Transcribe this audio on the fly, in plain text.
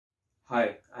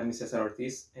Hi, I'm César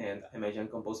Ortiz and I'm a young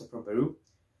composer from Peru.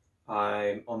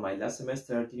 I'm on my last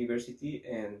semester at university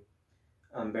and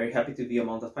I'm very happy to be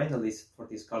among the finalists for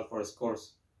this Call for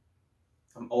Scores.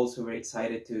 I'm also very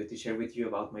excited to share with you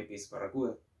about my piece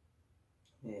Barracuda.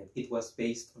 And it was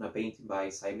based on a painting by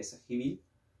Zaime Sahibil,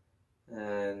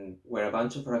 and where a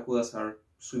bunch of barracudas are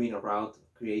swimming around,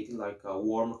 creating like a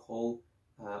wormhole.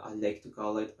 I like to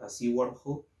call it a sea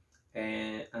wormhole.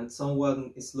 And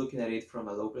someone is looking at it from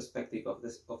a low perspective of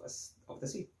the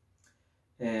sea.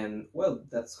 And well,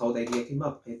 that's how the idea came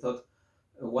up. I thought,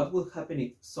 what will happen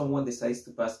if someone decides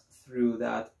to pass through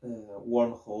that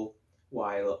wormhole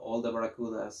while all the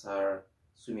barracudas are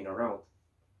swimming around?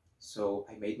 So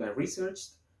I made my research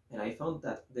and I found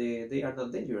that they are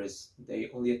not dangerous. They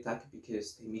only attack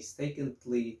because they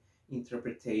mistakenly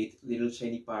interpretate little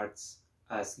shiny parts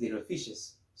as little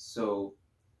fishes. So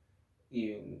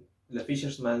the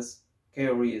fisherman's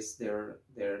carries their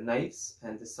knives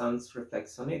and the sun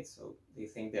reflects on it, so they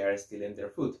think they are stealing their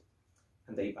food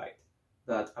and they bite.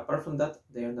 But apart from that,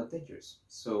 they are not dangerous.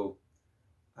 So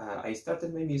I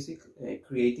started my music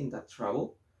creating that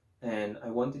trouble, and I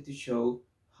wanted to show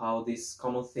how this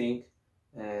common thing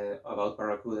about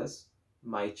barracudas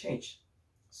might change.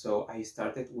 So I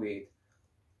started with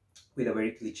a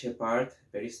very cliche part,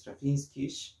 very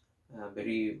Stravinsky-ish,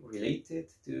 very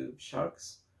related to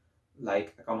sharks,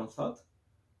 like a common thought.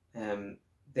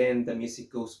 Then the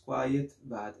music goes quiet,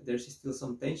 but there's still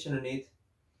some tension in it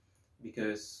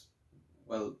because,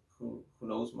 well, who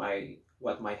knows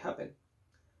what might happen.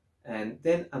 And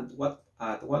then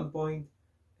at one point,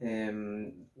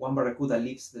 one barracuda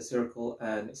leaves the circle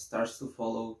and starts to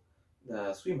follow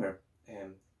the swimmer.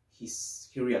 He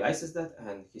realizes that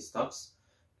and he stops,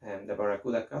 and the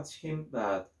barracuda catches him,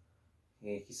 but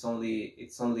it's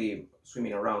only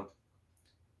swimming around.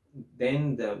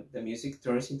 Then the music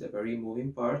turns into a very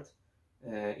moving part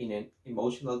in an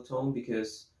emotional tone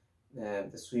because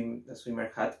the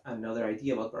swimmer had another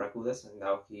idea about barracudas and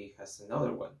now he has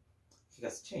another one. He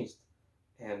has changed,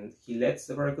 and he lets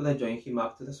the barracuda join him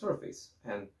up to the surface.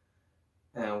 And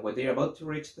when they're about to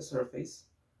reach the surface,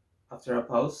 after a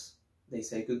pause, they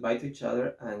say goodbye to each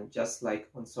other, and just like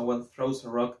when someone throws a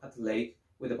rock at the lake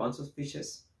with a bunch of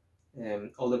fishes,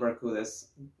 all the barracudas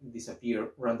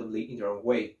disappear randomly in their own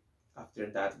way after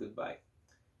that goodbye.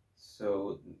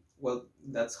 So, well,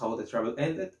 that's how the travel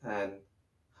ended and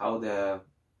how the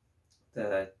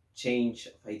change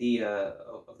of idea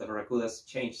of the barracudas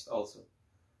changed also.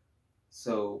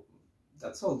 So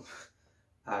that's all.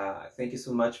 Thank you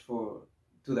so much to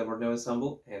the Borneo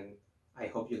Ensemble, and I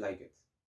hope you like it.